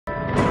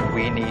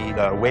We need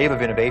a wave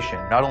of innovation,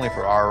 not only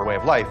for our way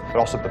of life, but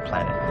also the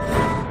planet.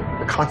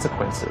 The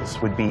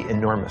consequences would be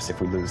enormous if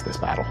we lose this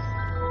battle.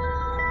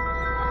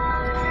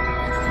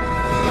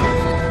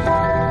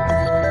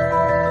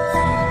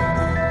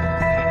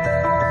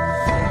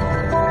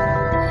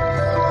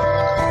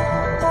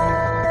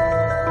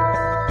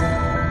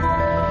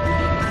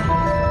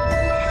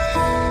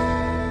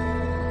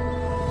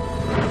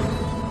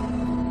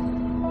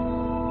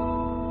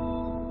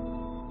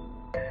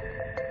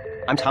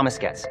 I'm Thomas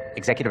Getz,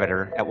 executive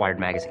editor at Wired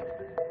magazine.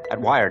 At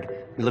Wired,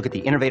 we look at the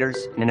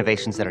innovators and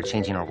innovations that are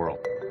changing our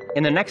world.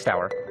 In the next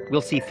hour, we'll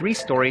see 3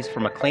 stories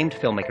from acclaimed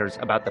filmmakers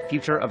about the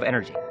future of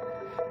energy.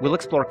 We'll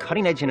explore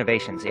cutting-edge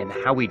innovations in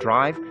how we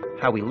drive,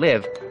 how we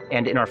live,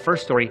 and in our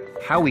first story,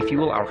 how we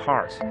fuel our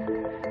cars.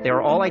 They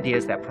are all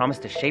ideas that promise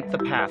to shape the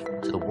path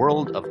to the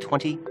world of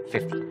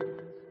 2050.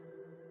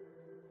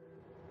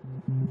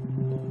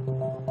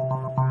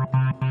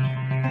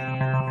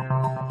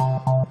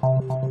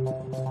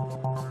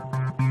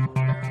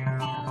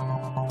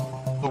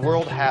 The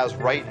world has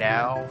right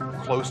now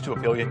close to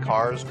 1 billion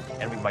cars,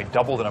 and we might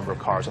double the number of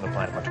cars on the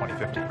planet by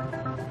 2050.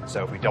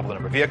 So if we double the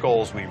number of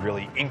vehicles, we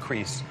really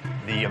increase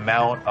the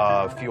amount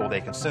of fuel they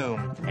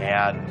consume,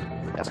 and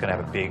that's going to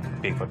have a big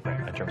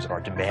footprint in terms of our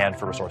demand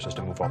for resources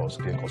to move all those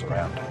vehicles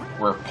around.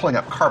 We're pulling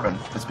up carbon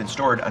that's been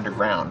stored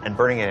underground and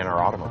burning it in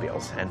our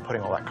automobiles and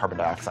putting all that carbon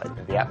dioxide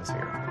into the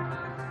atmosphere.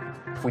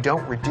 If we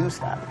don't reduce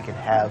that, we can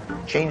have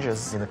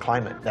changes in the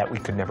climate that we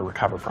could never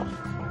recover from.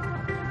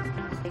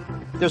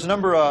 There's a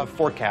number of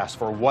forecasts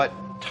for what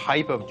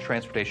type of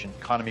transportation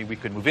economy we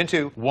could move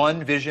into.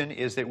 One vision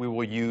is that we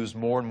will use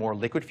more and more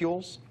liquid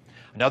fuels.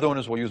 Another one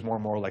is we'll use more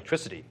and more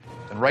electricity.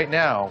 And right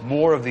now,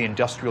 more of the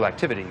industrial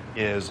activity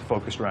is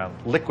focused around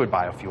liquid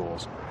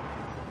biofuels.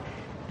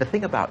 The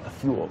thing about a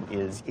fuel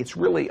is it's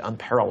really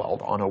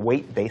unparalleled on a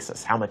weight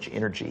basis how much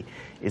energy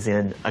is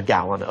in a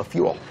gallon of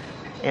fuel.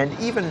 And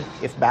even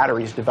if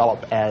batteries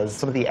develop as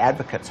some of the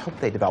advocates hope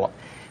they develop,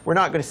 we're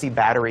not going to see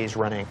batteries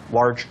running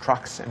large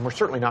trucks, and we're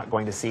certainly not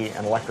going to see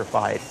an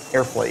electrified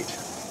air fleet.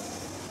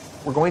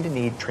 We're going to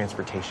need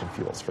transportation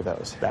fuels for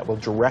those that will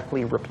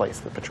directly replace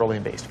the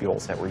petroleum-based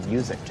fuels that we're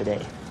using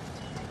today.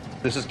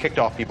 This has kicked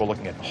off people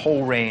looking at a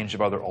whole range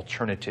of other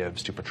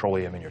alternatives to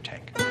petroleum in your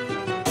tank.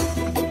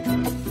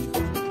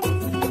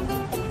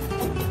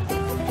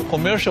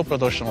 Commercial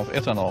production of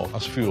ethanol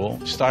as fuel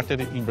started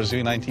in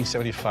Brazil in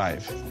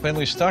 1975. When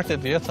we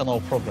started the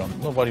ethanol program,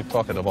 nobody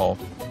talked about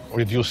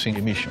reducing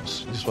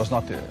emissions. This was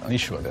not an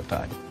issue at that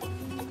time.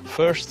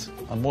 First,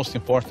 and most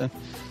important,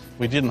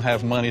 we didn't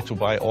have money to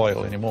buy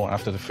oil anymore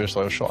after the first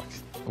oil shock.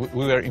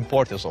 We were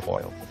importers of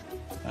oil.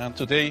 And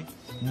today,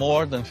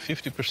 more than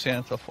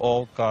 50% of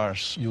all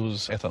cars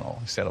use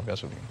ethanol instead of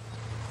gasoline.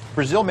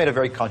 Brazil made a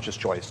very conscious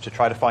choice to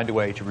try to find a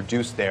way to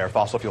reduce their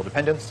fossil fuel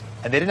dependence,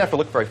 and they didn't have to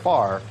look very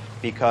far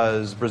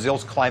because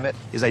Brazil's climate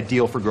is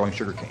ideal for growing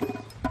sugarcane.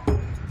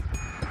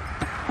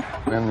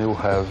 When you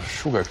have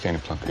sugarcane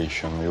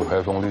plantation, you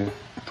have only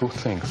 2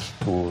 things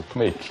to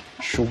make: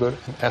 sugar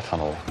and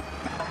ethanol.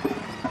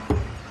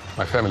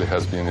 My family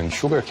has been in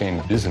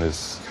sugarcane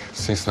business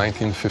since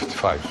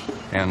 1955.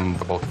 And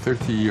about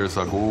 30 years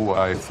ago,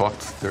 I thought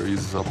there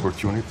is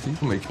opportunity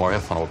to make more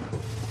ethanol.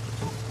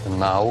 And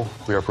now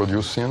we are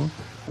producing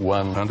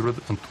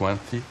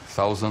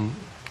 120,000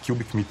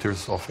 cubic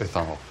meters of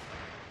ethanol.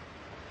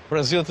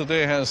 Brazil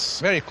today has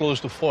very close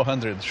to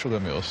 400 sugar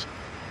mills.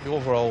 The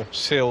overall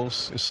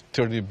sales is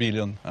 $30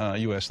 billion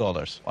US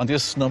dollars, and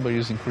this number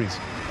is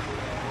increasing.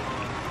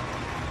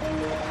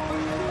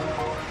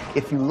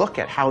 If you look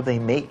at how they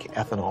make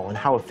ethanol and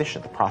how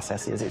efficient the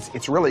process is,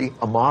 it's really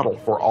a model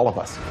for all of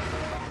us.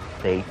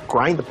 They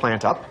grind the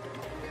plant up,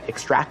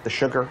 extract the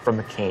sugar from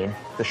the cane.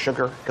 The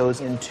sugar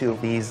goes into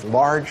these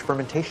large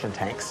fermentation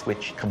tanks,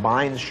 which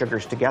combines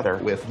sugars together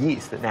with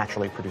yeast that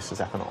naturally produces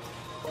ethanol.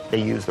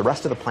 They use the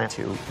rest of the plant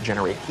to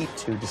generate heat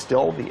to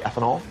distill the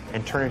ethanol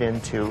and turn it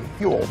into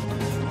fuel.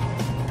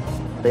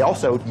 They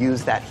also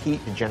use that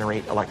heat to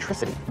generate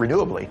electricity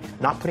renewably,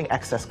 not putting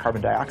excess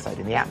carbon dioxide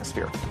in the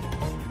atmosphere.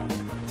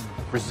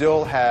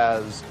 Brazil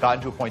has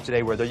gotten to a point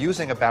today where they're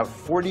using about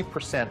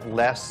 40%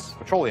 less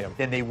petroleum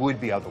than they would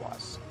be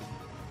otherwise.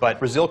 But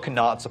Brazil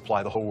cannot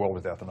supply the whole world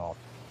with ethanol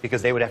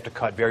because they would have to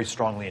cut very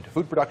strongly into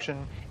food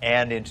production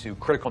and into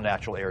critical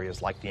natural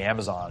areas like the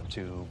Amazon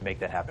to make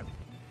that happen.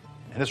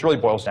 And this really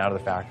boils down to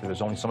the fact that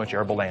there's only so much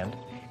arable land,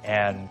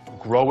 and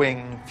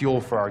growing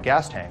fuel for our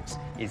gas tanks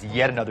is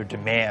yet another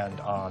demand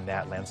on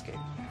that landscape.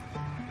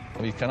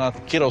 We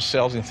cannot kid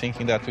ourselves in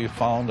thinking that we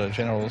found a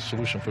general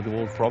solution for the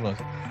world problem.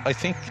 I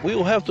think we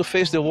will have to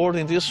face the world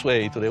in this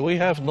way today. We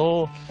have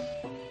no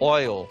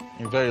oil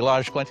in very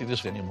large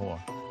quantities anymore.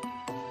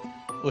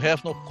 We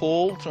have no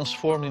coal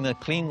transformed in a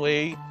clean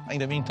way. In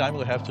the meantime,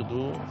 we have to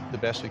do the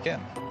best we can.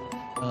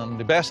 And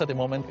the best at the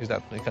moment is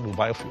that we can do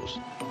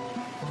biofuels.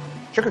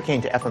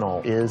 Sugarcane to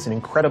ethanol is an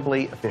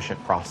incredibly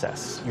efficient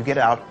process. You get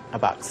out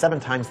about 7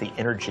 times the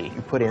energy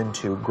you put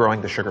into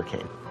growing the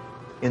sugarcane.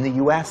 In the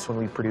US, when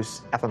we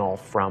produce ethanol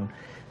from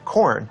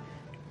corn,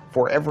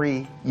 for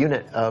every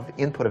unit of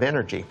input of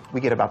energy,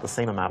 we get about the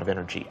same amount of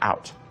energy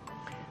out.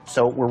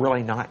 So we're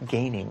really not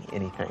gaining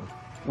anything.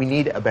 We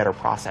need a better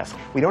process.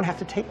 We don't have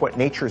to take what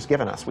nature's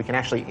given us. We can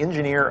actually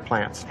engineer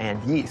plants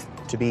and yeast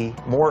to be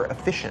more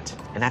efficient,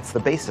 and that's the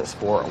basis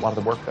for a lot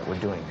of the work that we're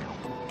doing now.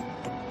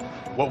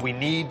 What we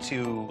need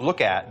to look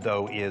at,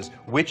 though, is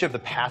which of the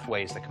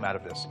pathways that come out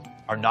of this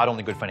are not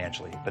only good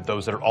financially, but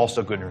those that are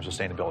also good in terms of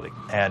sustainability.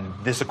 And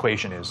this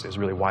equation is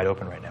really wide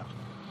open right now.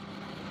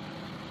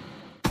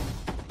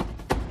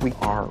 We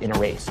are in a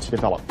race to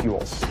develop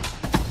fuels.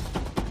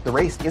 The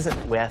race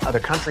isn't with other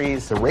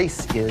countries, the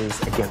race is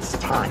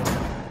against time.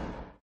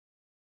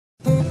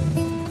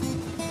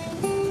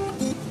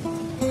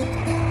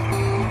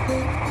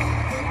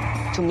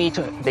 To meet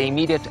the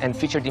immediate and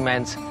future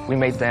demands, we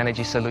made the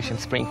energy solution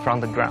spring from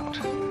the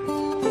ground.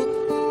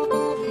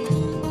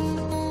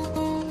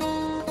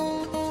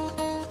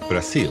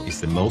 Brazil is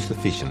the most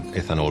efficient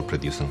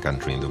ethanol-producing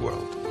country in the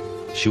world.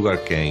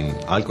 Sugarcane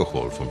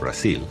alcohol from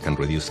Brazil can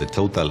reduce the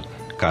total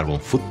carbon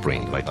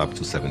footprint by up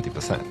to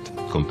 70%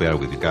 compared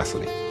with the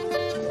gasoline.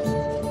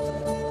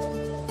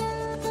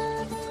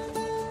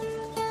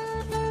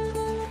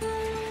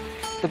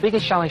 The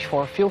biggest challenge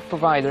for fuel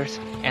providers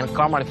and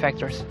car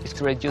manufacturers is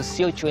to reduce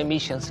CO2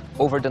 emissions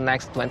over the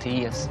next 20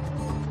 years.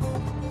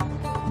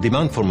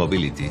 Demand for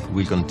mobility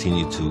will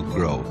continue to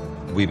grow.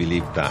 We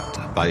believe that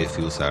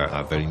biofuels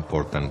are very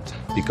important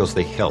because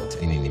they help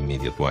in an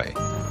immediate way.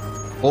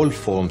 All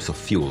forms of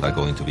fuel are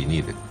going to be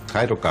needed.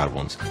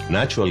 Hydrocarbons,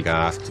 natural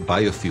gas,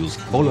 biofuels,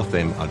 all of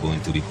them are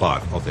going to be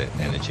part of the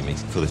energy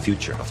mix for the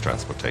future of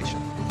transportation.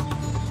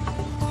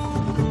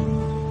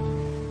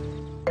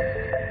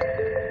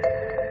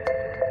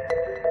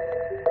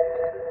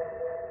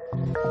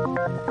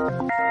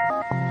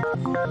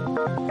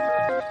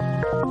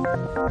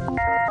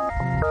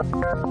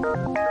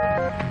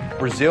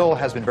 Brazil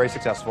has been very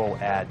successful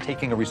at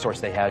taking a resource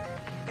they had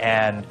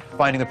and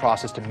finding the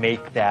process to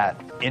make that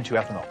into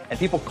ethanol. And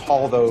people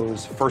call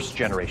those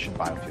first-generation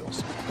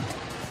biofuels.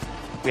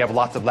 We have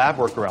lots of lab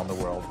work around the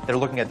world that are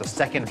looking at the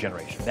second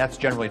generation. That's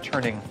generally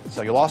turning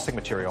cellulosic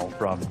material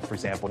from, for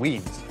example,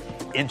 weeds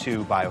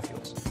into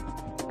biofuels.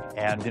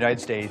 And the United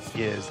States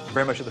is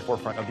very much at the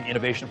forefront of the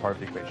innovation part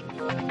of the equation.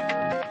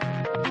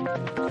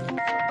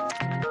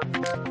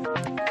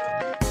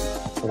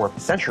 For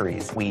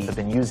centuries, we have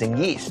been using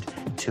yeast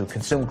to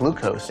consume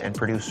glucose and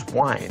produce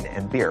wine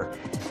and beer.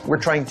 We're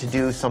trying to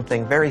do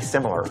something very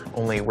similar,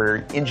 only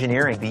we're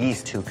engineering the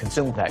yeast to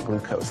consume that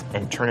glucose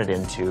and turn it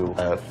into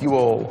a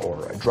fuel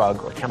or a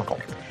drug or a chemical.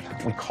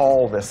 We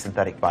call this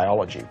synthetic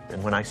biology.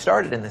 And when I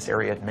started in this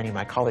area, many of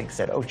my colleagues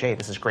said, "Oh, Jay,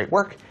 this is great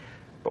work,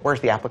 but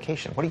where's the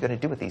application? What are you going to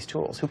do with these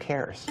tools? Who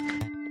cares?"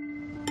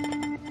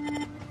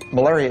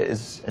 Malaria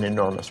is an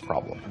enormous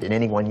problem. In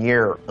any one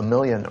year, 1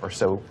 million or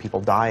so people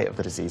die of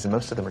the disease, and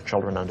most of them are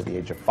children under the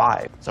age of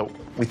 5. So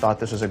we thought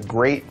this was a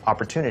great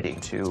opportunity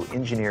to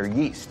engineer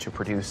yeast to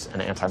produce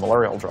an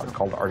anti-malarial drug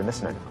called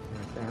artemisinin.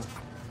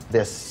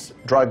 This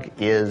drug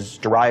is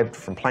derived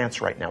from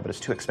plants right now, but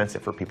it's too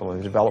expensive for people in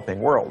the developing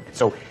world.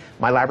 So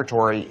my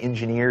laboratory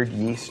engineered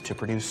yeast to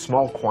produce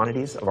small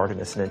quantities of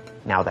artemisinin.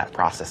 Now that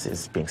process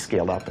is being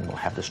scaled up, and we'll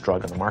have this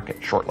drug on the market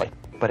shortly,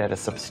 but at a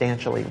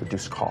substantially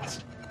reduced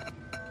cost.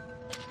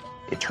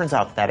 It turns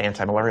out that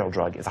anti-malarial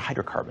drug is a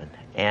hydrocarbon,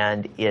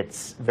 and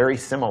it's very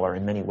similar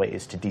in many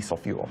ways to diesel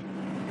fuel.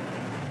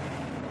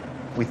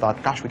 We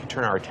thought, gosh, we could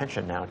turn our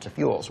attention now to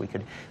fuels. We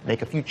could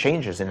make a few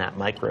changes in that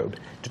microbe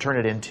to turn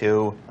it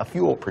into a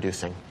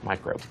fuel-producing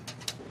microbe.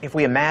 If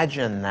we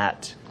imagine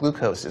that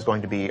glucose is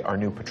going to be our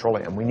new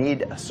petroleum, we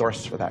need a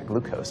source for that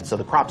glucose. So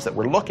the crops that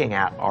we're looking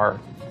at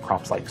are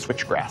crops like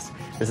switchgrass.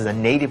 This is a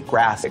native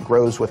grass that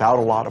grows without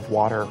a lot of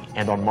water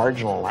and on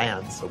marginal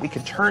lands. So we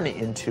could turn it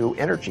into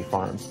energy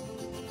farms.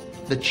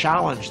 The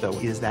challenge, though,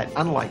 is that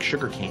unlike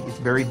sugarcane, it's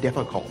very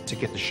difficult to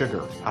get the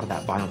sugar out of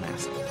that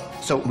biomass.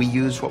 So we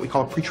use what we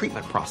call a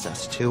pretreatment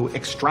process to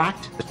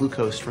extract the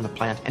glucose from the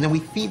plant, and then we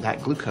feed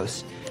that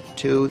glucose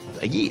to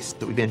a yeast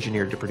that we've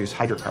engineered to produce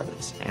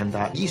hydrocarbons. And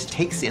that yeast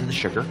takes in the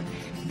sugar,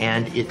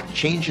 and it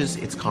changes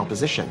its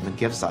composition and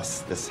gives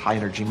us this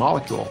high-energy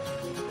molecule.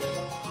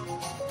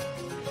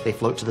 They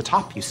float to the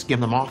top, you skim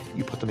them off,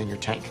 you put them in your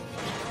tank.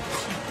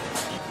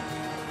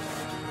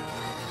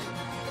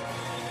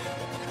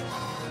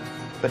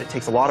 But it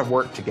takes a lot of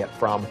work to get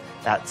from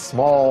that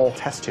small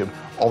test tube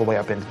all the way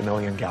up into the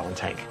million-gallon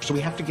tank. So we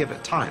have to give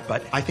it time,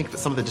 but I think that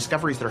some of the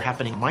discoveries that are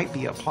happening might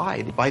be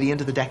applied by the end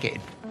of the decade.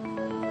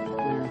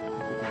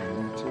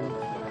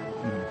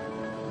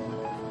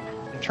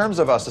 In terms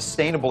of a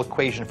sustainable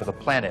equation for the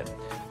planet,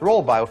 the role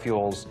of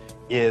biofuels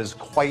is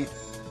quite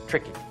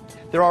tricky.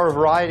 There are a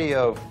variety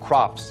of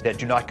crops that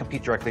do not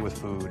compete directly with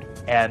food,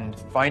 and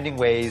finding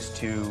ways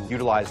to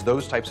utilize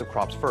those types of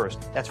crops first,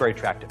 that's very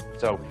attractive.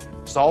 So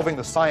solving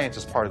the science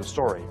is part of the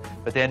story,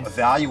 but then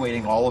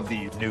evaluating all of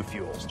these new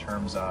fuels in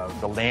terms of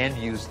the land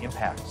use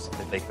impacts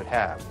that they could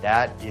have,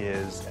 that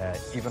is an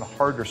even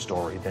harder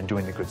story than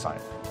doing the good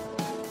science.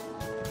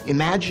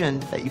 Imagine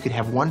that you could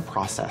have one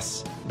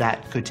process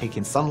that could take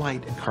in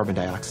sunlight and carbon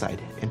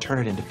dioxide and turn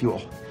it into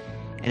fuel.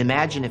 And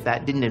imagine if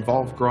that didn't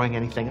involve growing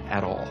anything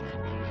at all.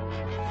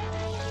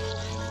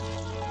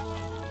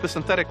 The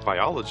synthetic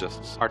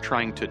biologists are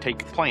trying to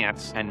take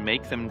plants and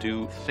make them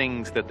do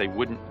things that they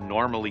wouldn't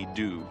normally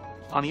do.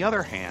 On the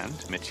other hand,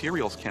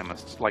 materials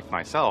chemists like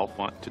myself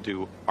want to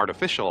do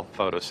artificial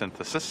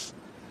photosynthesis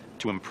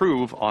to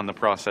improve on the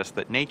process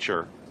that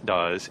nature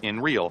does in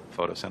real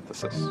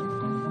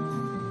photosynthesis.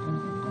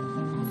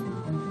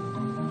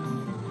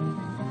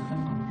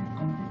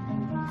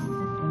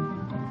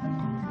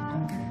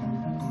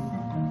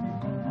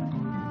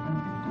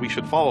 We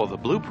should follow the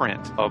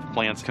blueprint of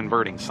plants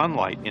converting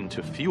sunlight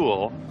into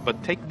fuel,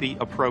 but take the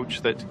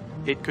approach that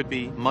it could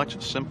be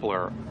much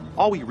simpler.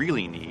 All we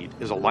really need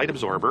is a light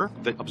absorber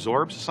that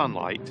absorbs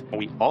sunlight.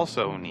 We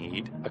also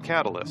need a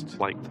catalyst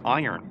like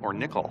iron or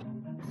nickel.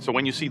 So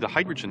when you see the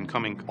hydrogen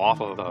coming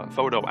off of a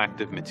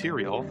photoactive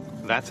material,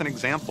 that's an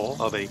example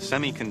of a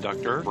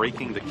semiconductor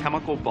breaking the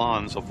chemical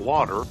bonds of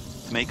water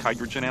to make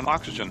hydrogen and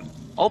oxygen.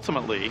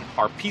 Ultimately,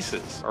 our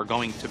pieces are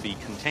going to be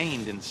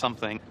contained in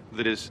something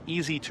that is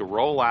easy to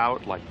roll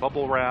out like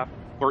bubble wrap,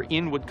 where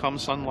in would come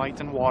sunlight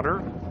and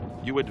water.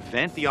 You would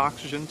vent the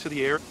oxygen to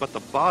the air, but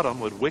the bottom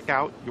would wick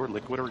out your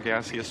liquid or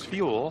gaseous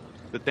fuel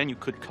that then you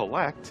could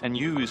collect and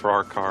use for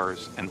our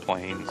cars and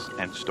planes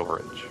and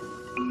storage.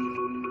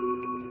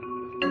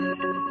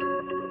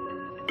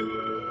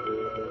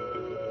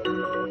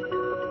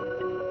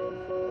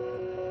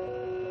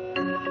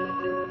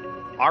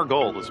 Our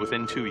goal is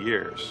within 2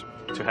 years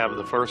to have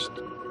the first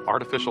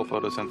artificial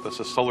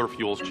photosynthesis solar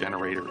fuels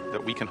generator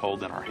that we can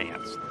hold in our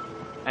hands,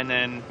 and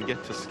then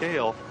get to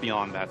scale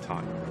beyond that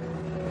time.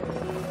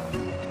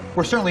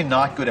 We're certainly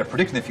not good at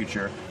predicting the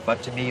future,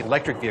 but to me,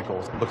 electric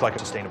vehicles look like a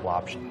sustainable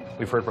option.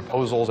 We've heard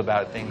proposals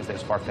about things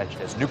as far-fetched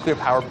as nuclear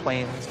powered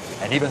planes,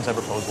 and even some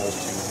proposals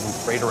to move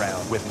freight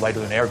around with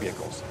lighter-than-air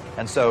vehicles.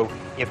 And so,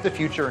 if the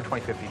future in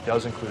 2050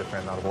 does include a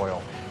fair amount of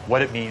oil,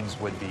 what it means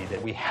would be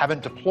that we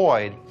haven't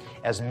deployed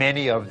as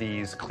many of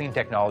these clean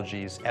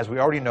technologies as we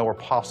already know are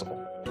possible.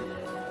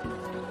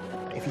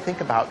 If you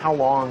think about how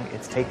long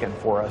it's taken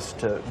for us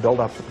to build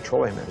up the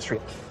petroleum industry,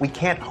 we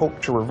can't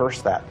hope to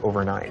reverse that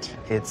overnight.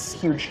 It's a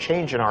huge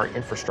change in our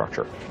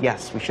infrastructure.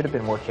 Yes, we should have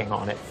been working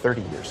on it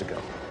 30 years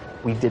ago.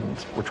 We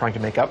didn't. We're trying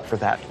to make up for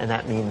that, and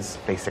that means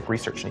basic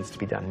research needs to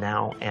be done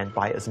now and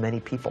by as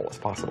many people as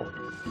possible.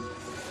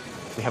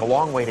 We have a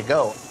long way to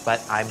go,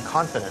 but I'm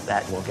confident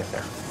that we'll get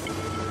there.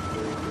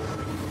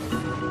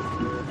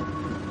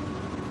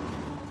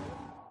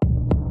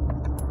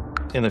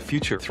 In the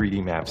future,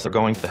 3D maps are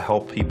going to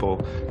help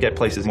people get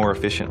places more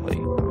efficiently.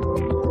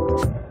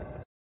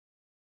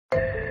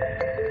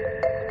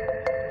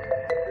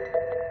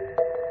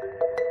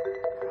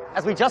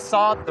 As we just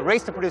saw, the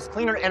race to produce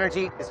cleaner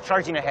energy is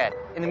charging ahead.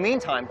 In the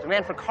meantime,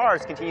 demand for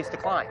cars continues to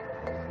climb.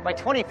 By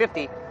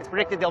 2050, it's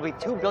predicted there'll be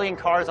 2 billion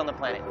cars on the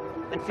planet,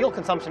 and fuel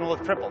consumption will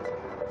have tripled.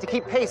 To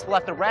keep pace, we'll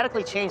have to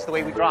radically change the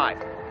way we drive.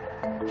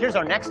 Here's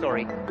our next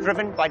story,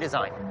 Driven by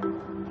Design.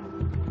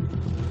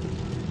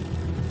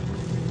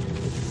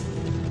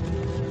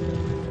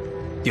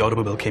 The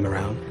automobile came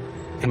around.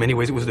 In many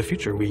ways, it was the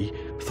future. We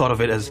thought of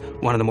it as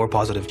one of the more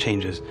positive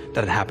changes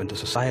that had happened to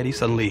society.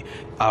 Suddenly,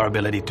 our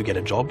ability to get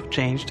a job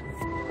changed.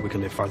 We can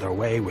live farther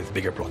away with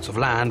bigger plots of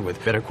land,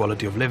 with better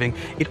quality of living.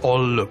 It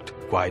all looked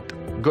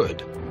quite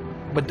good.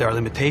 But there are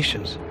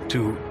limitations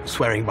to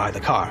swearing by the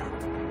car.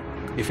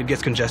 If it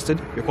gets congested,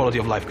 your quality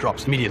of life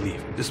drops immediately.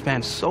 You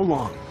spend so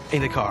long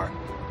in the car.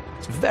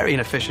 It's very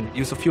inefficient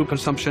use of fuel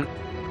consumption.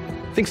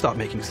 Things start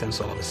making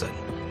sense all of a sudden.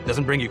 It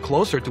doesn't bring you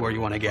closer to where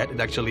you want to get. It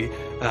actually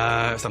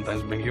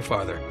sometimes brings you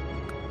farther.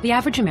 The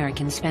average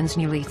American spends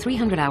nearly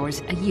 300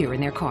 hours a year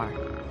in their car,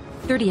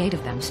 38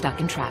 of them stuck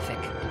in traffic.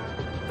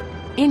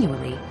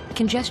 Annually,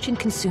 congestion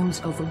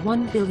consumes over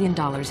 $1 billion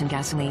in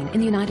gasoline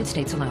in the United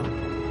States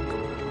alone.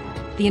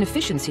 The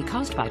inefficiency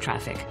caused by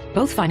traffic,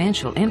 both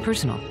financial and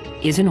personal,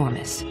 is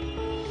enormous.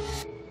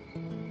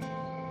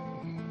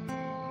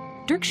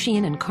 Dirk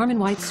Sheehan and Carmen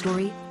White's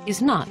story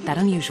is not that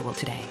unusual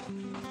today.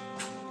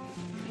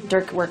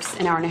 Dirk works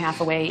an hour and a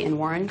half away in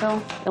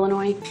Warrenville,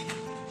 Illinois.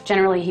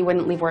 Generally, he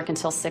wouldn't leave work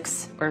until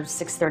 6 or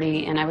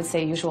 6:30, and I would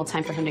say usual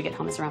time for him to get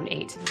home is around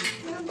 8.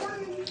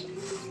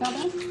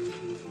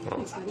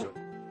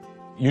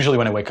 Usually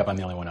when I wake up, I'm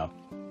the only one up.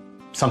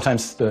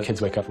 Sometimes the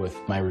kids wake up with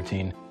my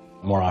routine.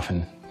 More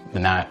often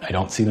than not, I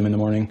don't see them in the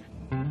morning.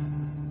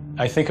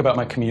 I think about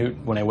my commute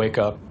when I wake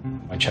up.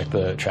 I check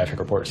the traffic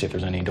report, see if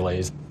there's any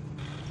delays.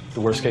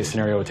 The worst case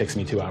scenario, it takes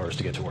me 2 hours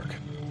to get to work.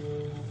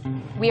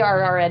 We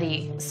are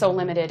already so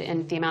limited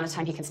in the amount of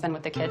time he can spend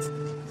with the kids.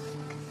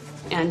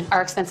 And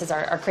our expenses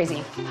are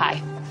crazy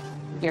high.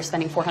 We are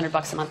spending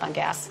 $400 a month on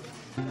gas.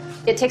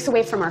 It takes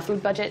away from our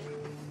food budget,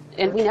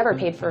 and we never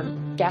paid for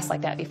gas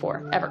like that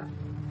before, ever.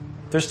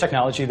 There's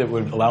technology that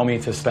would allow me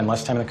to spend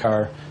less time in the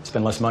car,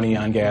 spend less money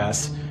on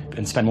gas,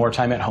 and spend more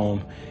time at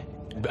home.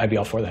 I'd be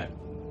all for that.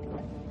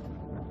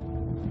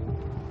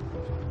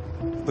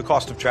 The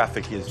cost of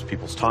traffic is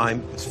people's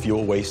time, it's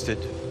fuel wasted,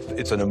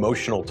 it's an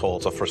emotional toll,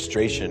 it's a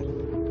frustration.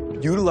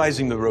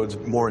 Utilizing the roads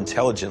more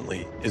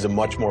intelligently is a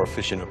much more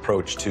efficient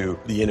approach to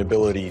the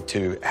inability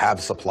to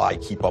have supply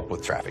keep up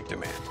with traffic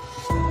demand.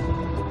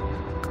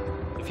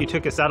 If you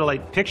took a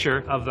satellite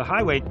picture of the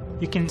highway,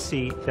 you can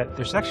see that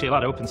there's actually a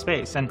lot of open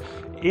space. And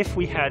if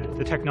we had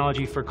the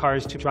technology for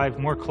cars to drive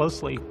more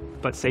closely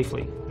but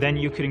safely, then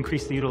you could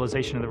increase the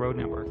utilization of the road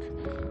network.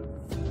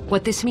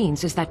 What this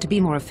means is that to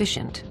be more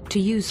efficient, to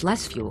use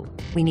less fuel,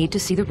 we need to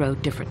see the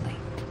road differently.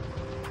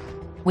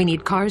 We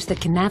need cars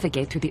that can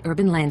navigate through the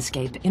urban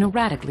landscape in a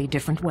radically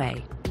different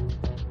way.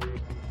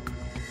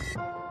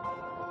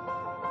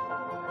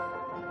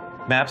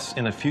 Maps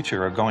in the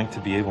future are going to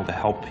be able to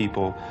help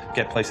people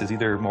get places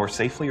either more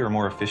safely or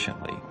more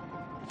efficiently.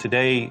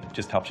 Today, it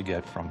just helps you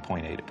get from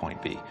point A to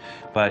point B.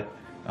 But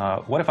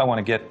what if I want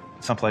to get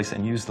someplace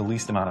and use the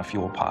least amount of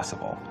fuel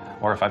possible?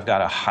 Or if I've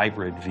got a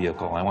hybrid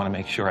vehicle, I want to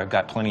make sure I've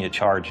got plenty of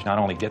charge, not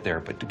only get there,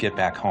 but to get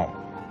back home.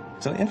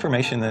 So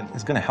information that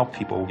is going to help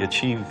people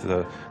achieve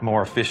the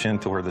more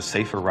efficient or the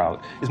safer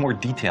route is more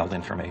detailed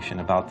information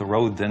about the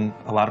road than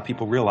a lot of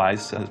people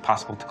realize is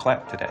possible to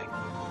collect today.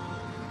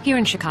 Here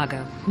in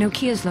Chicago,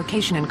 Nokia's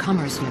Location and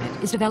Commerce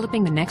Unit is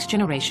developing the next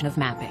generation of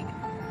mapping.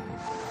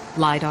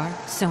 LiDAR,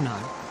 sonar,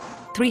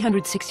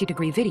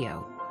 360-degree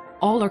video,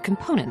 all are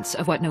components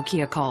of what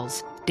Nokia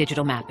calls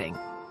digital mapping.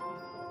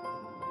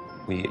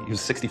 We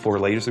use 64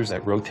 lasers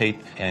that rotate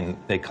and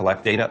they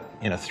collect data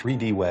in a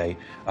 3D way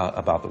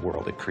about the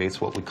world. It creates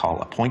what we call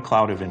a point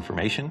cloud of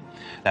information.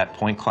 That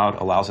point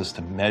cloud allows us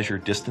to measure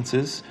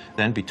distances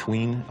then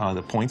between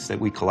the points that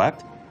we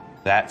collect.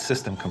 That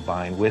system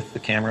combined with the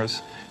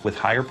cameras, with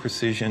higher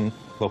precision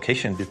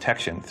location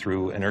detection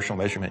through inertial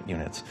measurement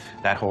units,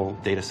 that whole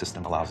data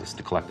system allows us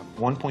to collect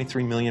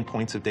 1.3 million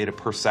points of data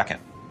per second.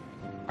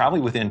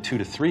 Probably within 2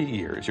 to 3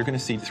 years, you're going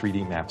to see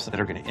 3D maps that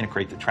are going to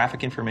integrate the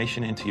traffic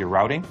information into your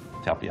routing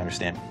to help you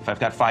understand if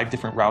I've got 5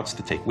 different routes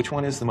to take, which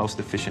one is the most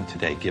efficient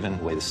today, given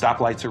the way the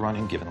stoplights are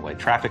running, given the way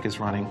traffic is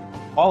running.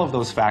 All of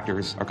those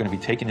factors are going to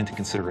be taken into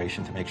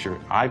consideration to make sure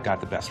I've got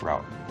the best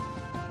route.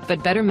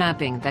 But better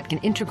mapping that can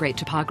integrate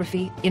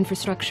topography,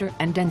 infrastructure,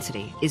 and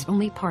density is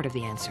only part of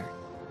the answer.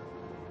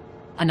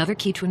 Another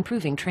key to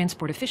improving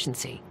transport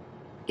efficiency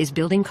is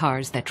building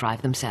cars that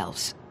drive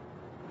themselves.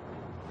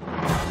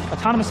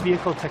 Autonomous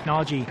vehicle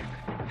technology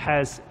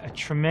has a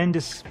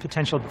tremendous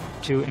potential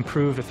to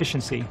improve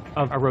efficiency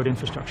of our road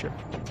infrastructure.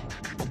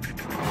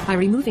 By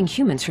removing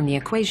humans from the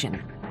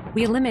equation,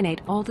 we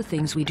eliminate all the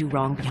things we do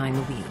wrong behind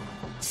the wheel.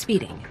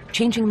 Speeding,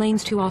 changing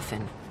lanes too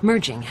often,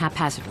 merging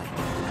haphazardly.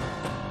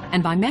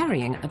 And by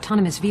marrying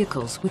autonomous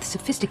vehicles with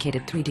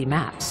sophisticated 3D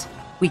maps,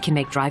 we can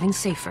make driving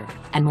safer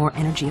and more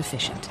energy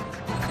efficient.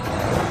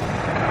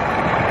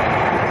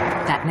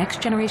 That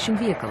next generation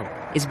vehicle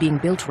is being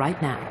built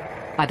right now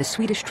by the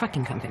Swedish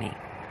trucking company,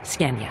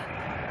 Scania.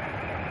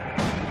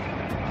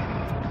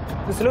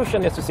 The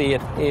solution, as you see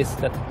it, is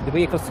that the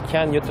vehicles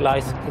can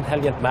utilize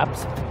intelligent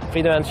maps,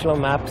 three-dimensional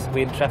maps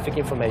with traffic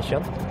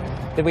information.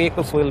 The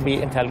vehicles will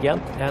be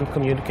intelligent and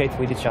communicate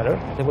with each other.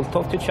 They will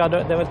talk to each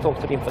other, they will talk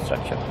to the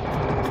infrastructure.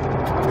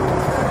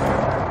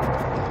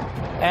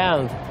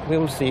 And we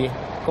will see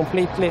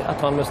completely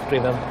autonomous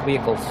driven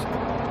vehicles.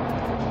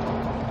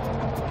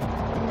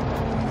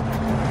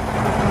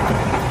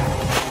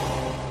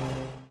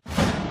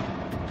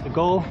 The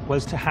goal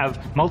was to have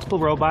multiple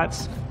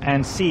robots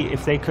and see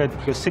if they could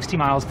go 60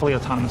 miles fully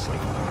autonomously.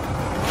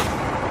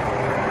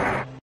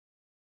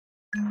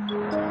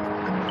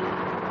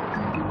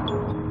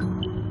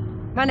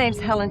 My name's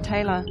Helen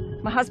Taylor.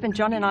 My husband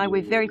John and I,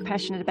 we're very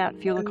passionate about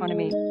fuel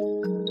economy.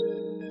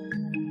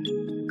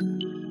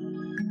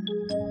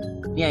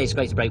 Yeah, it's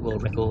great to break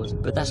world records,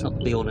 but that's not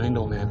the be-all and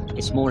end-all now.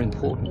 It's more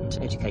important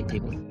to educate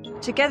people.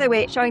 Together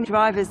we're showing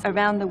drivers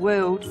around the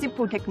world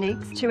simple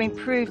techniques to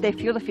improve their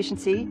fuel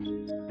efficiency.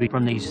 We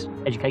run these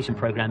education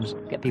programs,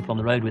 get people on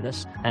the road with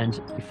us, and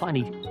we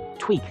finally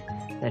tweak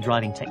their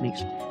driving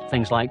techniques.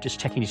 Things like just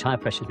checking your tyre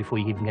pressures before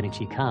you even get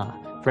into your car.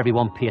 For every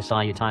 1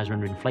 PSI your tyres are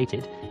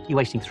underinflated, you're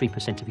wasting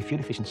 3% of your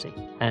fuel efficiency.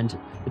 And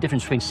the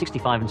difference between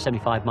 65 and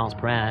 75 miles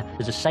per hour,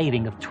 there's a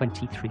saving of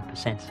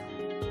 23%.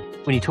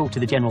 When you talk to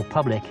the general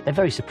public, they're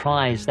very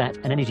surprised that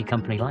an energy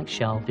company like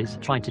Shell is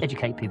trying to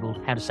educate people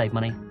how to save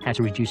money, how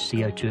to reduce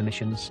CO2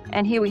 emissions.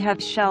 And here we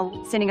have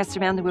Shell sending us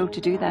around the world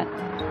to do that.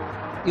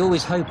 You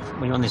always hope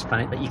when you're on this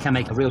planet that you can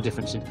make a real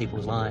difference in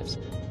people's lives.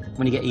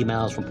 When you get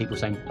emails from people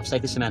saying, I've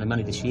saved this amount of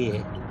money this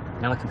year,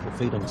 now I can put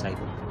food on the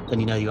table, then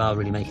you know you are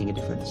really making a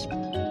difference.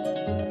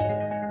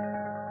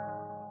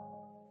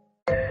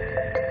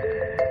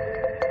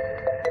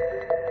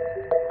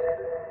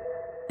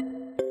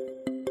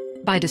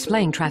 By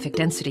displaying traffic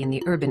density in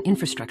the urban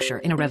infrastructure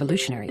in a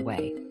revolutionary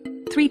way,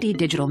 3D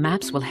digital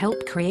maps will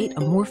help create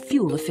a more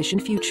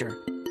fuel-efficient future.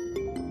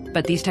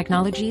 But these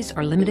technologies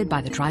are limited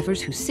by the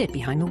drivers who sit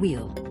behind the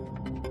wheel.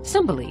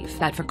 Some believe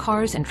that for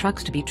cars and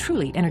trucks to be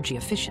truly energy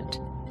efficient,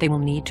 they will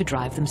need to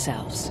drive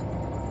themselves.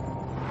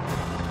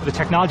 The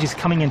technology is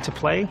coming into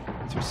play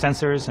through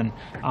sensors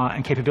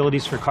and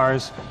capabilities for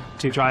cars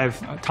to drive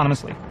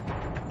autonomously.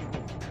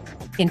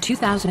 In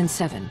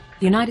 2007,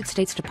 the United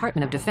States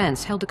Department of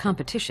Defense held a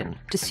competition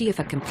to see if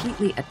a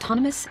completely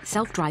autonomous,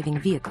 self-driving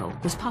vehicle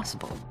was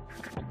possible.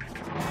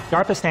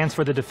 DARPA stands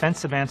for the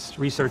Defense Advanced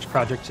Research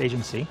Projects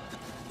Agency.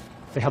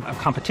 They held a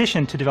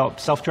competition to develop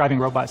self-driving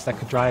robots that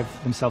could drive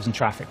themselves in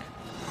traffic.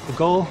 The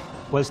goal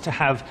was to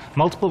have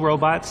multiple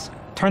robots,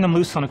 turn them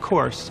loose on a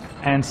course,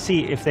 and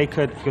see if they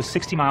could go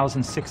 60 miles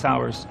in 6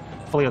 hours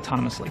fully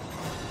autonomously.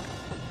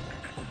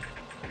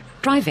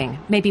 Driving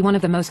may be one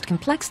of the most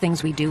complex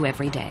things we do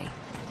every day.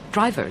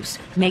 Drivers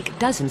make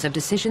dozens of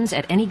decisions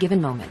at any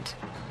given moment.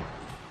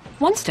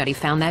 One study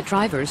found that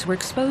drivers were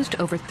exposed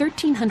to over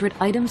 1,300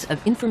 items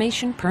of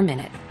information per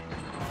minute.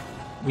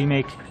 We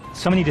make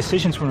so many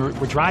decisions when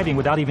we're driving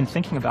without even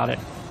thinking about it.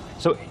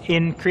 So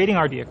in creating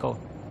our vehicle,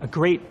 a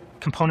great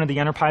component of the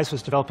enterprise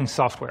was developing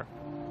software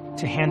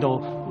to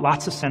handle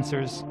lots of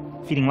sensors,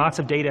 feeding lots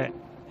of data,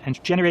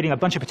 and generating a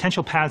bunch of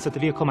potential paths that the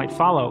vehicle might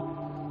follow.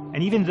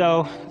 And even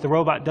though the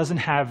robot doesn't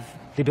have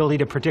the ability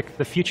to predict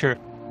the future,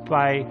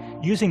 by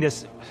using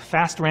this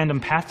fast random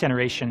path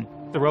generation,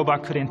 the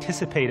robot could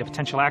anticipate a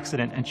potential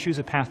accident and choose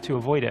a path to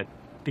avoid it,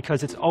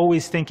 because it's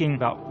always thinking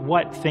about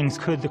what things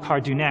could the car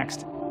do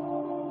next.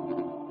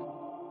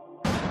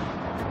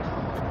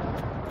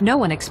 No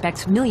one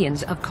expects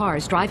millions of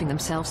cars driving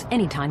themselves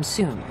anytime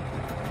soon.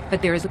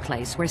 But there is a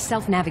place where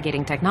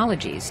self-navigating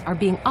technologies are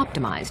being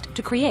optimized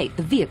to create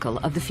the vehicle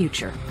of the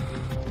future.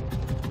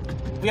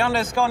 We are on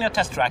the Scania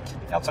test track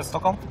outside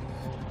Stockholm,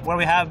 where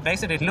we have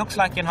basically, it looks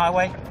like a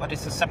highway, but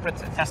it's a separate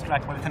test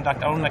track where we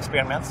conduct our own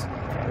experiments.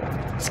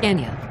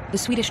 Scania, the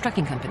Swedish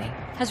trucking company,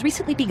 has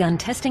recently begun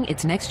testing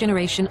its next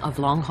generation of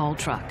long-haul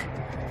truck.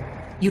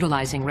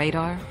 Utilizing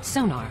radar,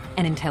 sonar,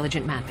 and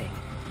intelligent mapping,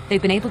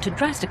 they've been able to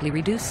drastically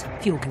reduce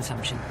fuel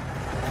consumption.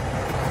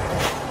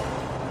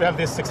 We have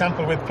this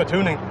example with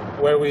platooning,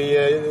 where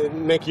we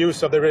make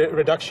use of the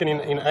reduction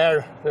in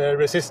air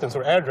resistance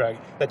or air drag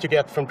that you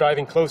get from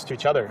driving close to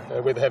each other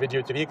with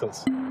heavy-duty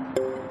vehicles.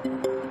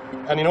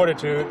 And in order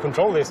to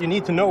control this, you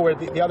need to know where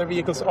the other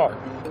vehicles are,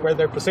 where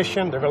their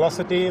position, their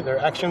velocity, their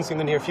actions in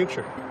the near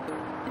future.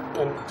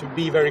 And to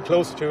be very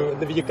close to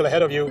the vehicle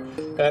ahead of you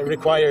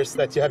requires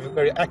that you have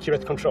very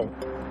accurate control.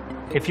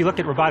 If you look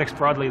at robotics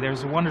broadly,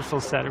 there's a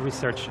wonderful set of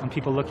research on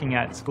people looking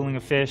at schooling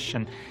of fish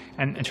and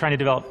trying to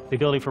develop the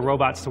ability for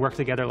robots to work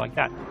together like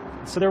that.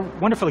 So there are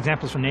wonderful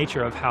examples from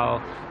nature of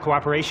how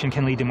cooperation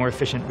can lead to more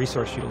efficient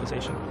resource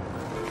utilization.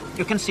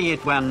 You can see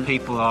it when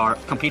people are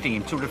competing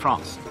in Tour de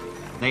France.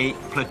 They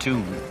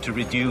platoon to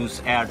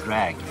reduce air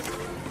drag.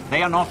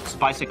 They are not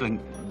bicycling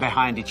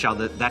behind each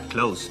other that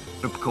close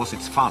because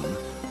it's fun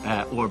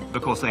or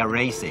because they are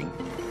racing.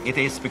 It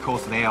is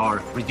because they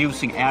are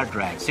reducing air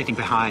drag, sitting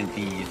behind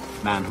the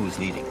man who is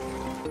leading.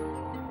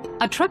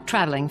 A truck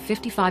traveling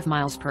 55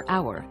 miles per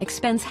hour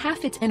expends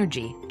half its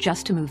energy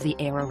just to move the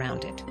air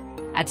around it.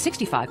 At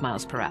 65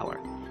 miles per hour,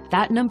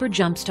 that number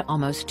jumps to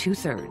almost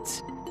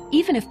 2/3.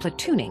 Even if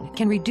platooning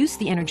can reduce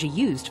the energy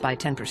used by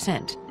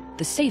 10%,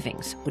 the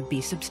savings would be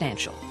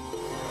substantial.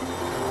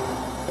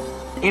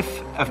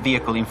 If a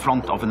vehicle in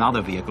front of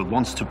another vehicle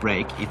wants to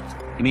brake, it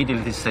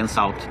immediately sends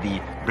out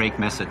the brake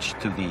message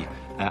to the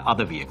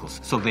other vehicles,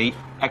 so they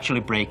actually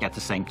brake at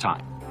the same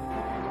time.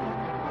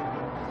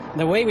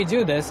 The way we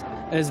do this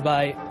is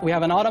we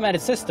have an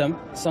automated system.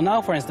 So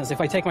now, for instance, if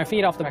I take my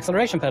feet off the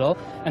acceleration pedal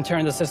and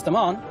turn the system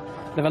on,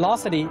 the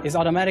velocity is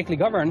automatically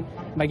governed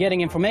by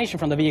getting information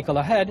from the vehicle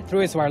ahead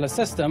through its wireless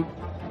system.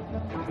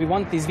 We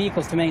want these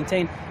vehicles to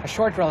maintain a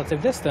short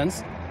relative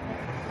distance.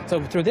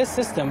 So through this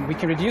system, we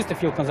can reduce the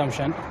fuel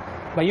consumption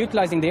by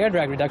utilizing the air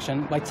drag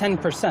reduction by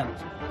 10%.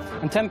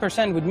 And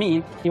 10% would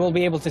mean you will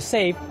be able to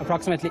save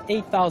approximately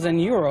 8,000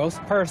 euros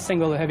per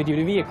single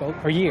heavy-duty vehicle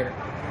per year.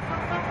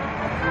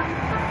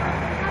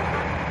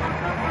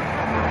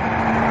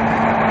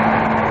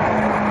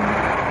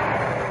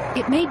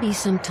 It may be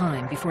some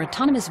time before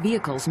autonomous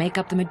vehicles make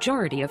up the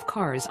majority of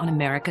cars on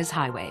America's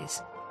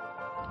highways.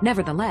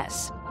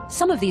 Nevertheless,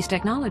 some of these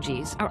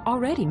technologies are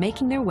already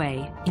making their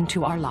way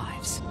into our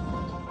lives.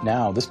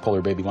 Now, this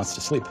polar baby wants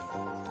to sleep.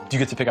 Do you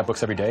get to pick up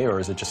books every day,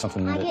 or is it just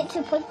something that... I get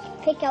to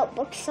pick out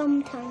books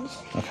sometimes.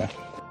 Okay.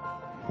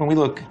 When we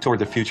look toward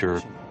the future,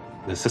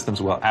 the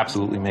systems will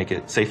absolutely make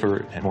it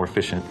safer and more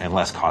efficient and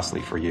less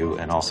costly for you,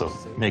 and also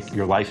make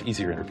your life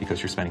easier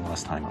because you're spending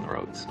less time on the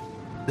roads.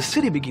 The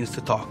city begins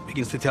to talk,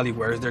 begins to tell you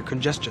where is there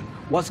congestion,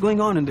 what's going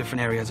on in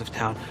different areas of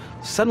town.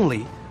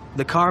 Suddenly,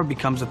 the car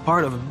becomes a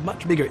part of a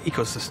much bigger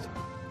ecosystem.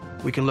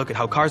 We can look at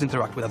how cars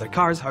interact with other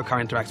cars, how a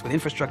car interacts with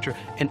infrastructure,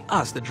 and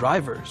us, the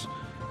drivers,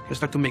 can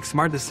start to make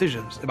smart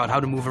decisions about how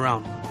to move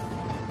around.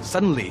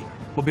 Suddenly,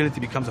 mobility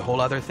becomes a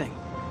whole other thing.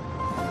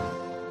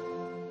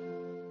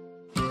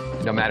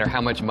 No matter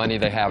how much money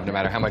they have, no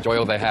matter how much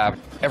oil they have,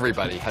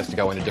 everybody has to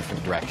go in a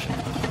different direction.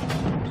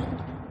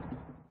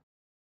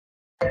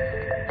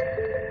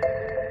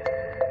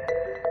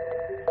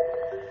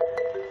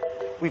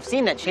 We've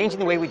seen that changing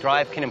the way we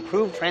drive can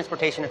improve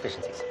transportation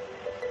efficiencies.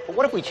 But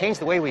what if we change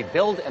the way we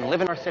build and live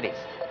in our cities?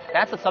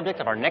 That's the subject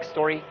of our next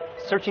story,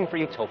 Searching for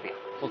Utopia.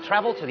 We'll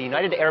travel to the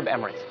United Arab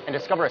Emirates and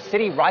discover a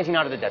city rising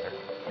out of the desert.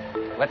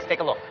 Let's take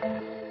a look.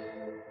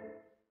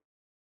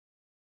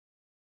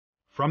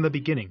 From the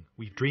beginning,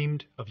 we've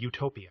dreamed of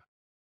utopia.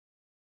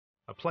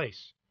 A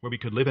place where we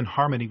could live in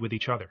harmony with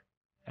each other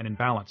and in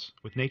balance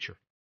with nature.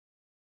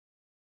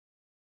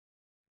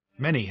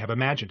 Many have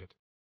imagined it,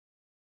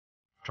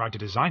 tried to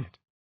design it,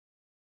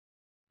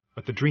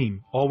 but the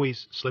dream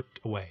always slipped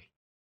away.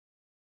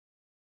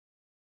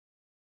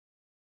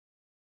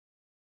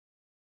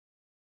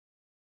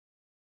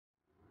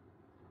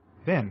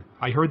 Then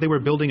I heard they were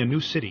building a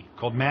new city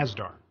called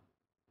Masdar,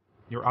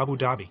 near Abu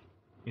Dhabi,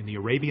 in the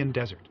Arabian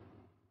desert.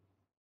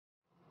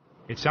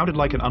 It sounded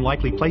like an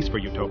unlikely place for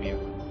utopia,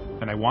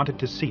 and I wanted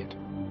to see it.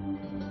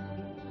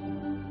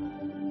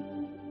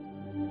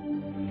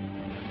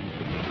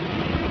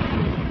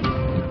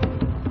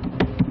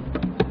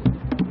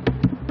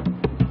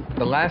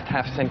 The last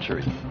half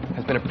century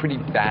has been a pretty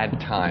bad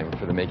time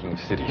for the making of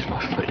cities,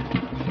 mostly.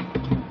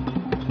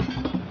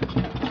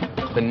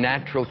 The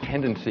natural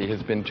tendency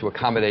has been to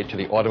accommodate to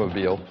the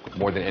automobile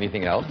more than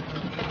anything else.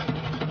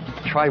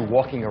 Try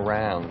walking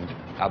around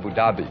Abu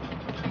Dhabi.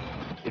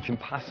 It's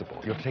impossible.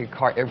 You have to take a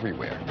car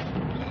everywhere.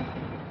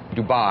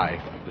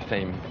 Dubai, the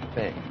same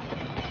thing.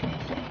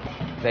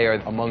 They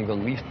are among the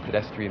least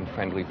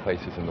pedestrian-friendly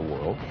places in the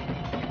world.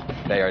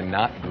 They are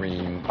not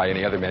green by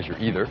any other measure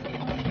either.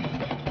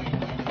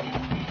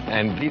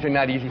 And these are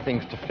not easy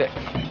things to fix.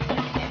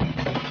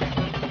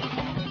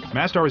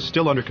 Masdar is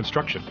still under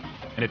construction,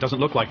 and it doesn't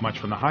look like much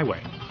from the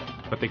highway,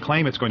 but they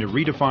claim it's going to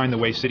redefine the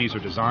way cities are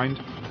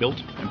designed, built,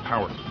 and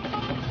powered.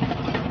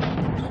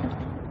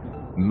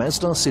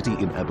 Masdar City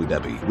in Abu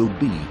Dhabi will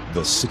be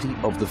the city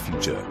of the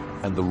future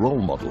and the role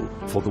model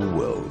for the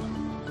world.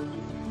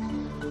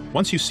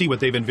 Once you see what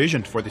they've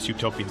envisioned for this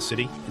utopian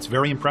city, it's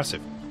very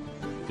impressive.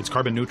 It's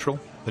carbon neutral,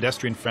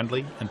 pedestrian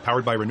friendly, and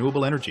powered by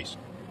renewable energies.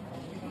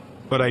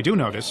 But I do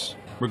notice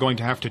we're going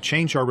to have to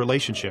change our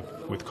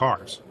relationship with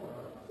cars.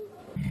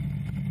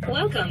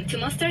 Welcome to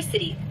Masdar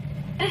City.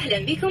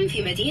 أهلا بكم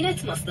في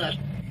مدينة مصدر.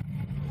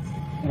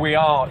 We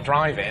are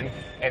driving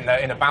in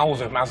the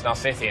bowels of Masdar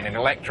City in an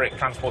electric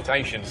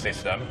transportation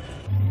system.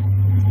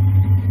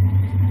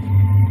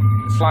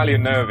 It's slightly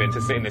unnerving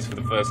to sit in this for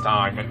the first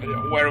time.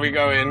 Where are we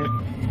going?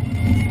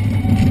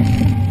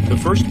 The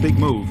first big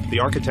move the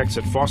architects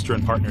at Foster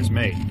 & Partners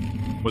made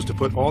was to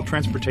put all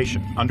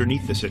transportation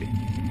underneath the city,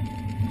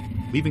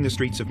 leaving the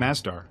streets of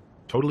Masdar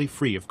totally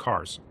free of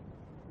cars.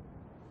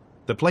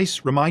 The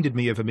place reminded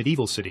me of a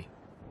medieval city,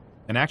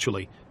 and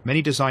actually,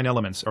 many design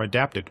elements are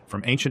adapted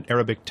from ancient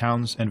Arabic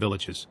towns and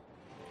villages.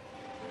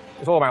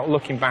 It's all about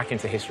looking back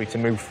into history to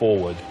move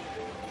forward.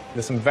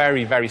 There's some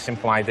very, very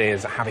simple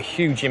ideas that have a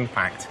huge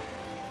impact.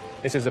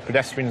 This is a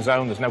pedestrian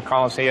zone, there's no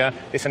cars here.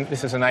 This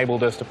has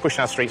enabled us to push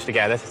our streets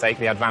together to take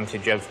the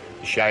advantage of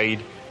the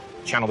shade,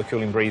 channel the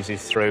cooling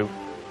breezes through.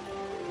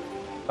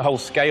 The whole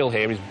scale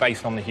here is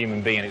based on the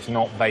human being, it's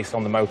not based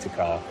on the motor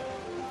car.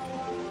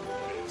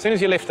 As soon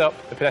as you lift up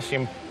the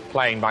pedestrian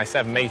plane by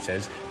 7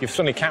 meters, you've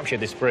suddenly captured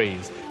this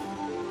breeze.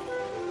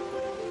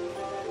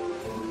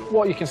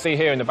 What you can see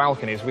here in the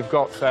balconies, we've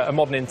got a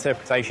modern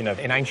interpretation of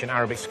an ancient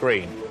Arabic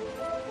screen.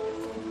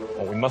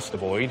 What we must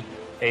avoid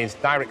is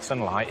direct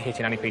sunlight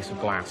hitting any piece of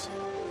glass.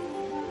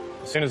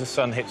 As soon as the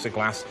sun hits the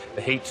glass,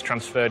 the heat's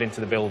transferred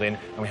into the building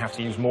and we have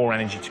to use more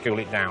energy to cool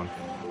it down.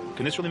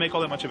 Can this really make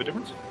all that much of a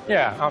difference?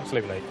 Yeah,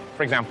 absolutely.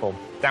 For example,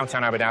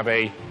 downtown Abu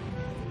Dhabi,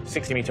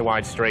 60-metre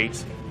wide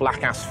streets,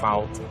 black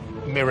asphalt,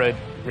 mirrored,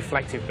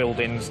 reflective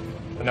buildings,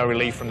 no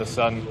relief from the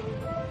sun.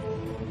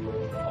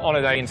 On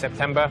a day in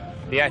September,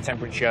 the air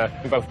temperature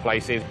in both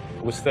places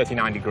was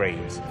 39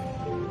 degrees.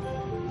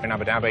 In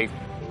Abu Dhabi,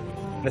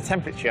 the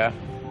temperature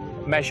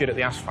measured at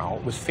the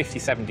asphalt was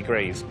 57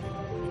 degrees.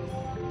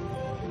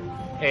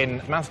 In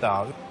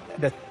Masdar,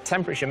 the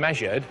temperature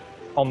measured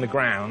on the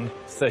ground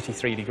is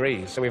 33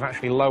 degrees, so we've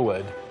actually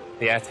lowered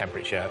the air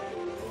temperature.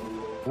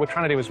 We're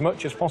trying to do as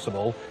much as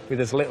possible with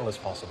as little as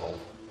possible.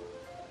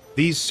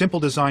 These simple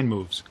design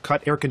moves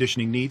cut air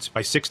conditioning needs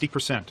by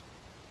 60%.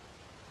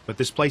 But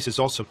this place is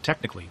also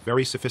technically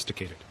very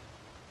sophisticated.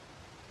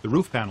 The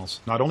roof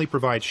panels not only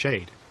provide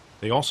shade,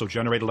 they also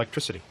generate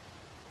electricity.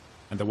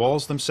 And the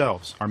walls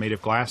themselves are made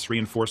of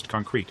glass-reinforced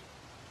concrete,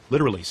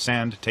 literally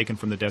sand taken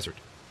from the desert.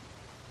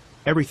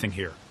 Everything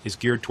here is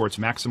geared towards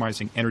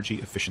maximizing energy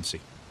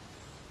efficiency.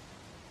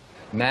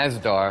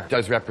 Masdar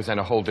does represent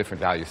a whole different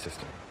value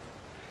system.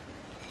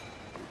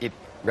 It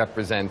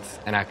represents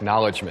an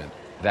acknowledgement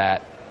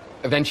that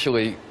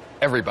eventually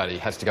everybody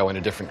has to go in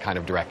a different kind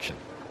of direction,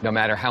 no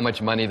matter how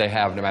much money they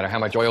have, no matter how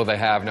much oil they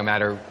have, no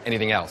matter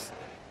anything else.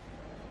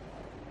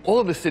 All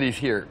of the cities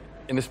here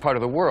in this part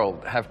of the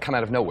world have come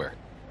out of nowhere.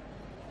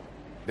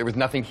 There was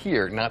nothing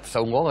here not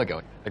so long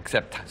ago,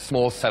 except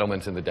small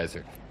settlements in the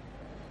desert.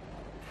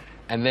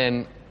 And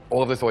then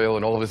all of this oil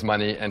and all of this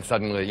money, and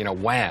suddenly,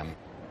 wham,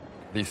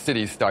 these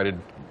cities started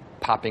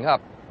popping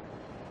up.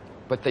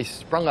 But they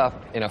sprung up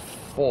in a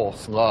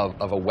false love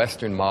of a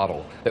Western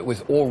model that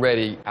was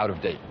already out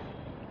of date.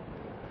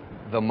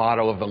 The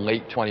model of the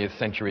late 20th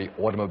century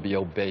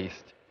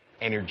automobile-based,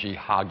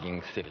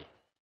 energy-hogging city.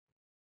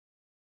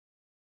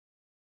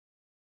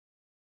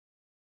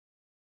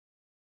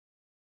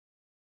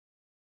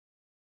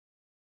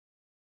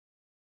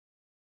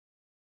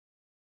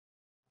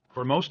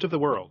 For most of the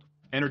world,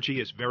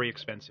 energy is very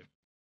expensive.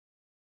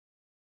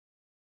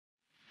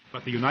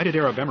 But the United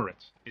Arab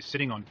Emirates is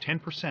sitting on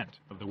 10%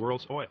 of the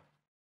world's oil.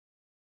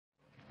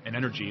 And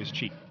energy is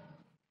cheap.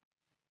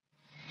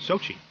 So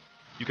cheap,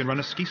 you can run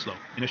a ski slope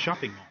in a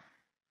shopping mall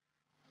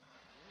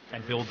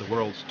and build the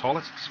world's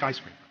tallest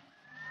skyscraper.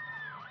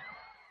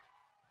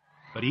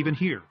 But even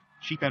here,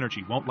 cheap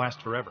energy won't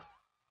last forever,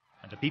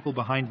 and the people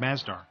behind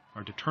Masdar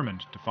are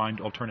determined to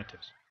find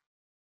alternatives.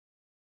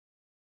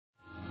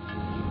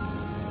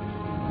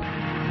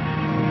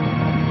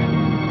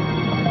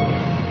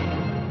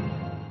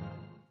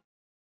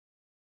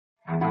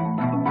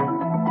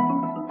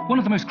 One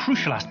of the most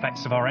crucial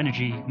aspects of our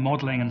energy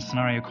modelling and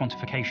scenario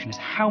quantification is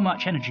how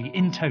much energy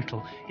in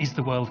total is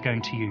the world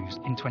going to use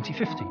in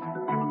 2050.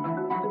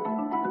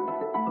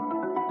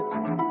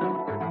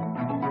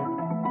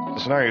 The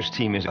scenarios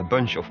team is a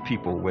bunch of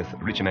people with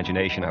rich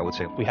imagination, I would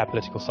say. We have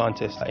political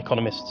scientists,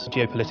 economists,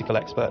 geopolitical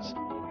experts.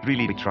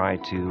 Really, we try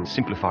to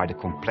simplify the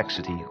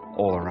complexity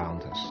all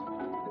around us.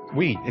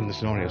 We in the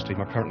scenarios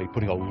team are currently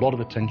putting a lot of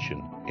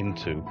attention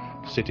into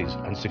cities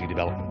and city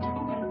development.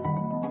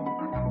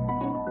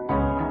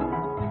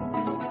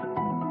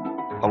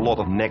 A lot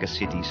of mega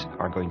cities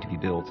are going to be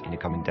built in the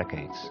coming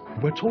decades.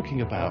 We're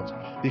talking about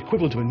the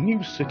equivalent of a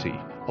new city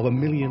of 1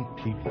 million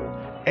people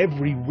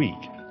every week.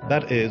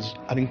 That is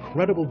an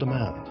incredible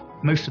demand.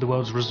 Most of the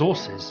world's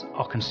resources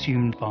are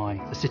consumed by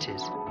the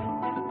cities.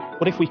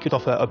 What if we could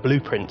offer a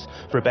blueprint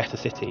for a better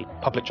city?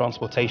 Public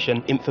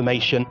transportation,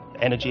 information,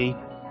 energy.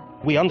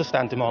 We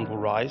understand demand will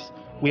rise.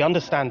 We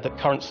understand that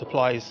current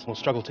supplies will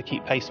struggle to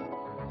keep pace.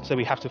 So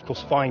we have to, of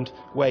course, find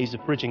ways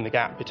of bridging the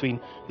gap between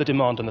the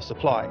demand and the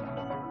supply.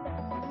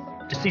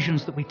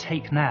 Decisions that we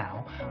take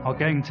now are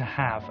going to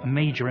have a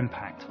major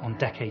impact on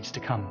decades to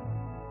come.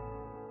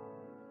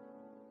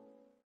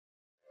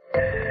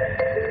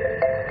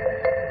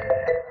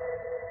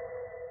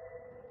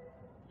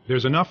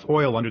 There's enough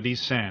oil under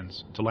these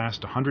sands to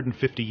last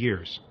 150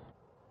 years.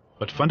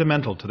 But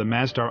fundamental to the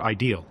Masdar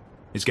ideal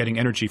is getting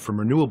energy from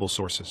renewable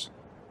sources,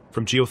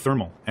 from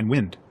geothermal and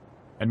wind,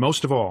 and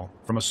most of all,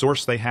 from a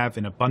source they have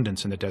in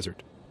abundance in the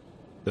desert,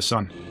 the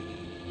sun.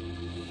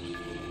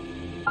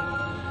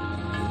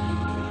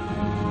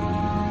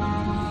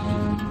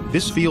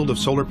 This field of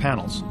solar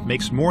panels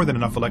makes more than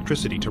enough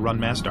electricity to run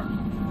Masdar,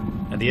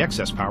 and the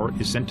excess power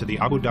is sent to the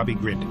Abu Dhabi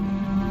grid.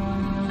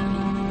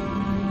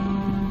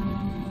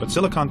 But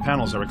silicon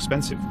panels are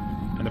expensive,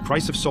 and the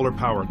price of solar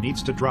power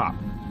needs to drop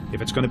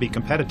if it's going to be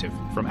competitive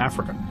from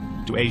Africa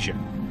to Asia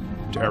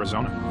to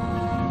Arizona.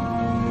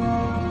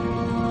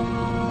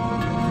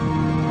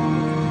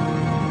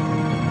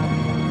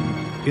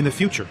 In the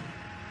future,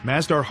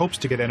 Masdar hopes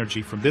to get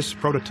energy from this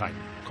prototype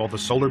called the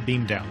solar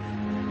beam down.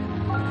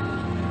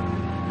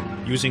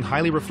 Using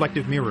highly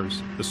reflective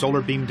mirrors, the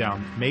solar beam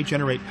down may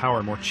generate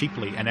power more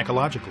cheaply and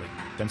ecologically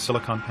than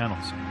silicon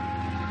panels.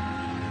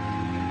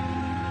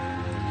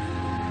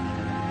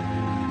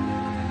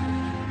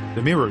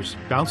 The mirrors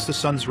bounce the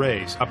sun's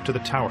rays up to the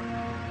tower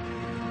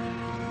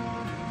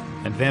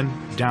and then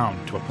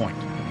down to a point.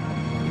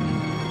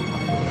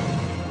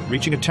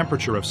 Reaching a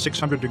temperature of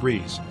 600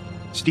 degrees,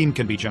 steam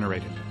can be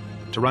generated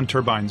to run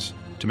turbines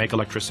to make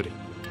electricity.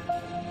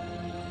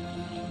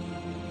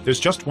 There's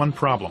just one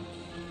problem.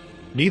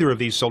 Neither of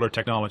these solar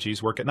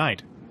technologies work at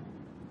night.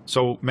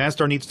 So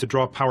Masdar needs to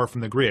draw power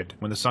from the grid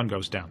when the sun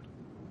goes down.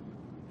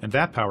 And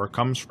that power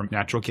comes from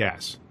natural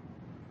gas.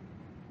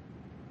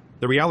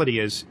 The reality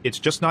is, it's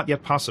just not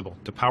yet possible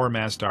to power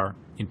Masdar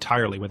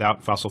entirely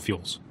without fossil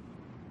fuels.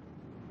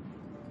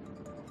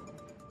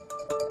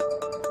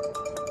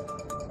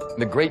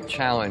 The great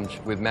challenge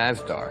with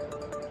Masdar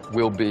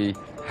will be,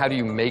 how do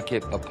you make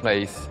it a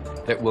place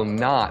that will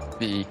not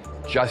be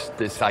just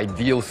this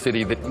ideal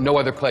city that no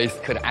other place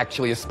could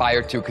actually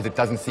aspire to because it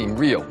doesn't seem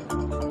real?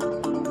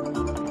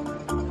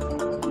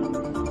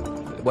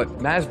 What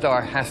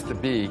Masdar has to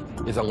be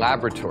is a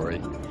laboratory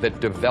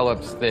that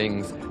develops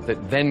things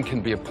that then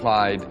can be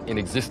applied in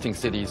existing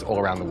cities all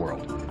around the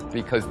world,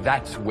 because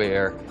that's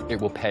where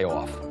it will pay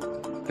off.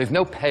 There's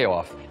no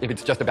payoff if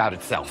it's just about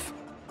itself.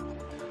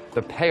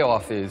 The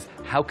payoff is,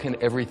 how can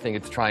everything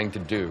it's trying to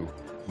do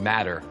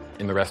matter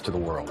in the rest of the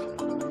world?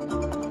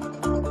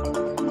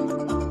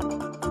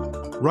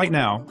 Right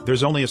now,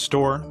 there's only a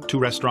store, 2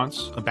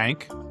 restaurants, a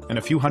bank, and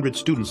a few hundred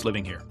students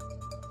living here.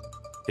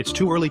 It's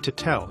too early to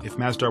tell if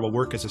Masdar will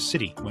work as a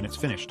city when it's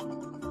finished.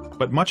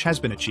 But much has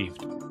been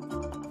achieved.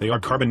 They are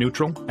carbon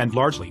neutral and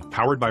largely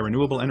powered by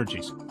renewable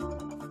energies.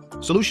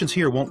 Solutions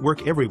here won't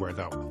work everywhere,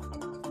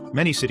 though.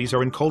 Many cities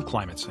are in cold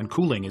climates, and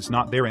cooling is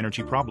not their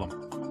energy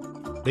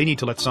problem. They need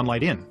to let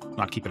sunlight in,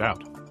 not keep it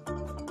out.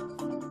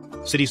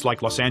 Cities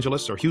like Los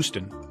Angeles or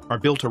Houston are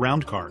built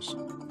around cars.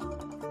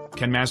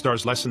 Can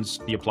Masdar's lessons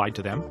be applied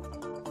to them?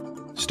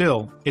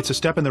 Still, it's a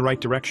step in the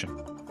right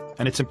direction,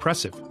 and it's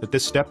impressive that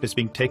this step is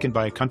being taken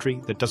by a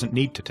country that doesn't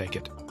need to take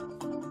it.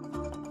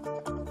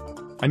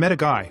 I met a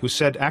guy who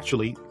said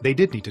actually they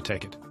did need to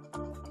take it.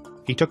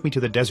 He took me to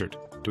the desert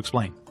to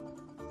explain.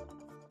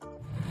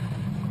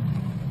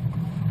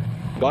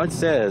 God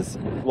says,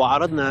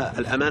 وَعَرَضْنَا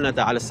الْأَمَانَةَ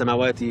عَلَى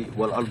السَّمَاوَاتِ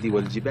وَالْأَرْضِ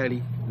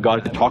وَالْجِبَالِ.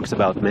 God talks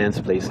about man's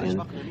place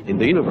in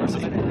the universe.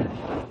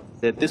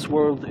 that this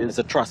world is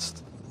a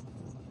trust.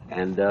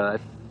 And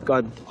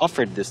God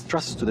offered this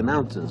trust to the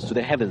mountains, to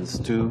the heavens,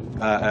 to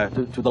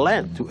the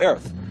land, to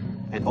earth.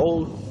 And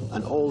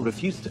all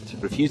refused it,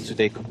 refused to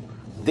take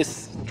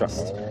this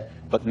trust.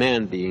 But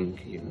man,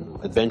 being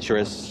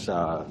adventurous,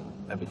 a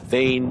bit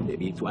vain,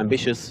 maybe too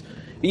ambitious,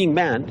 being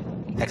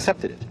man,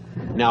 accepted it.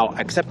 Now,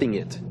 accepting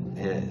it,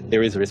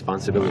 there is a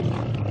responsibility.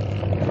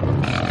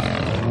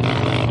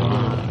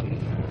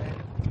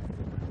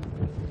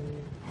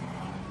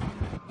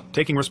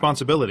 Taking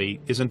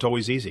responsibility isn't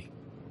always easy.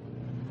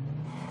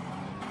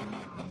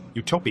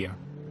 Utopia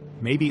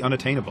may be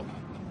unattainable,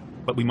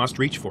 but we must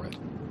reach for it.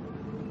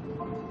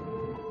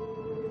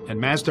 And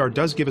Masdar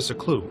does give us a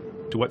clue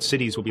to what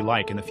cities will be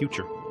like in the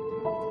future.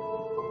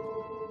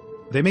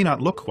 They may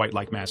not look quite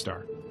like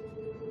Masdar,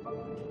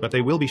 but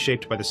they will be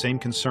shaped by the same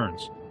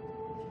concerns,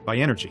 by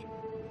energy,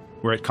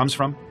 where it comes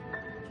from,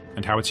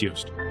 and how it's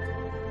used.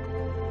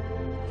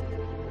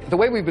 The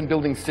way we've been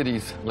building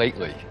cities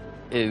lately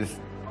is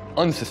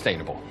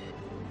unsustainable.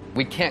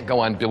 We can't go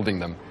on building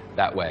them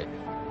that way.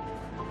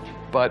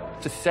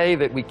 But to say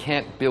that we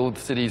can't build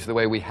cities the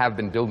way we have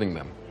been building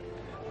them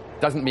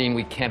doesn't mean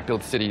we can't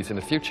build cities in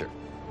the future.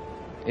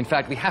 In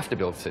fact, we have to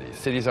build cities.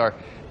 Cities are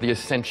the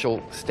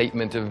essential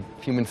statement of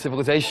human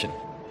civilization.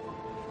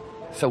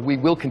 So we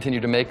will continue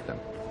to make them.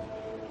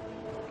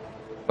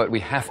 But we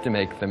have to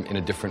make them in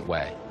a different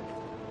way.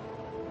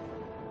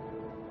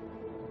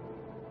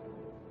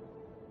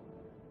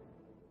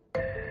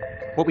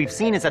 What we've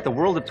seen is that the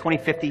world of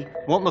 2050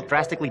 won't look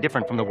drastically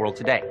different from the world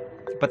today.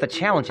 But the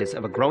challenges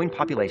of a growing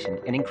population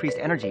and increased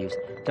energy use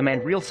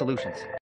demand real solutions.